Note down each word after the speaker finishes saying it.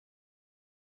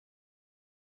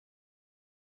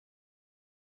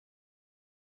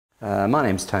My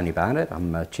name's Tony Barnett.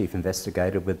 I'm a Chief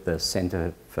Investigator with the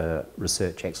Centre for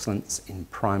Research Excellence in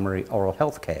Primary Oral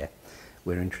Health Care.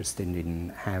 We're interested in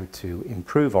how to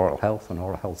improve oral health and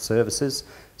oral health services.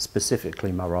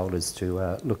 Specifically, my role is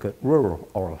to look at rural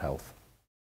oral health.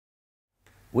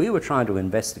 We were trying to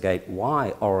investigate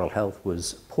why oral health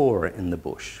was poorer in the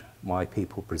bush, why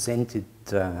people presented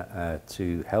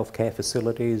to healthcare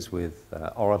facilities with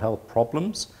oral health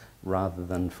problems rather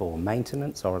than for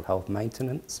maintenance, oral health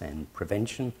maintenance and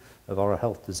prevention of oral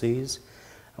health disease.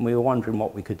 And we were wondering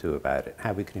what we could do about it,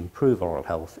 how we could improve oral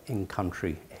health in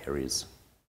country areas.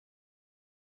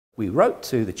 We wrote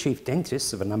to the chief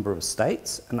dentists of a number of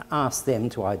states and asked them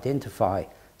to identify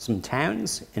some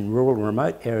towns in rural and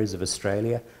remote areas of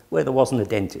Australia where there wasn't a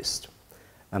dentist.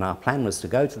 And our plan was to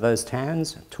go to those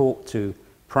towns, talk to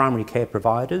primary care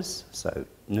providers, so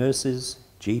nurses,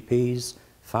 GPs,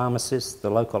 pharmacists, the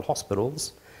local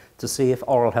hospitals, to see if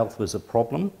oral health was a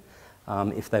problem,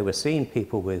 if they were seeing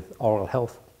people with oral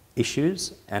health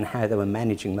issues and how they were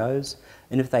managing those,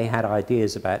 and if they had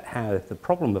ideas about how the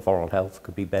problem of oral health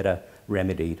could be better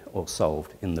remedied or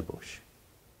solved in the bush.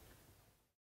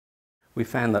 We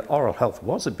found that oral health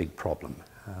was a big problem.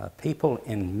 People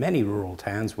in many rural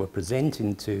towns were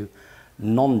presenting to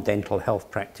non-dental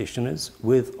health practitioners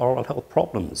with oral health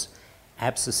problems,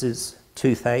 abscesses,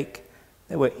 toothache.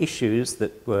 There were issues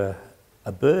that were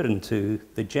a burden to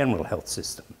the general health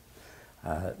system.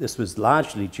 This was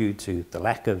largely due to the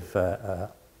lack of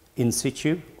in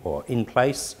situ or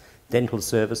in-place dental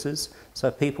services.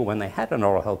 So people, when they had an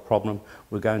oral health problem,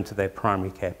 were going to their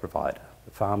primary care provider,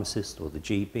 the pharmacist or the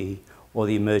GP or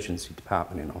the emergency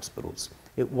department in hospitals.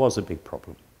 It was a big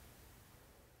problem.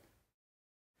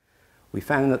 We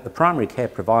found that the primary care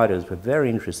providers were very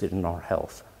interested in oral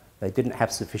health. They didn't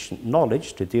have sufficient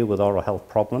knowledge to deal with oral health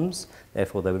problems,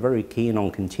 therefore they were very keen on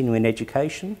continuing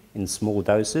education in small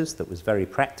doses that was very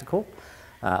practical.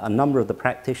 A number of the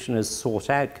practitioners sought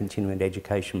out continuing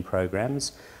education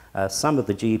programs. Some of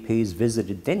the GPs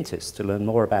visited dentists to learn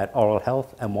more about oral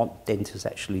health and what dentists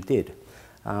actually did.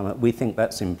 We think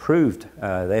that's improved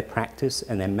their practice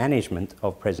and their management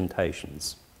of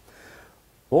presentations.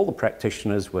 All the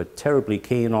practitioners were terribly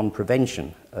keen on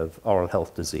prevention of oral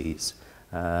health disease.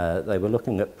 They were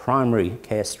looking at primary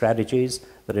care strategies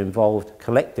that involved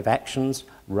collective actions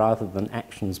rather than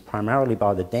actions primarily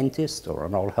by the dentist or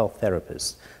an oral health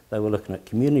therapist. They were looking at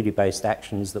community-based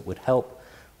actions that would help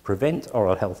prevent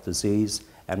oral health disease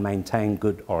and maintain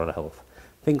good oral health.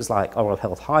 Things like oral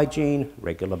health hygiene,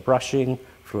 regular brushing,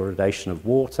 fluoridation of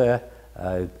water,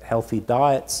 healthy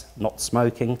diets, not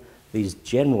smoking. These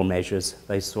general measures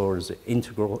they saw as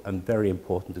integral and very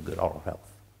important to good oral health.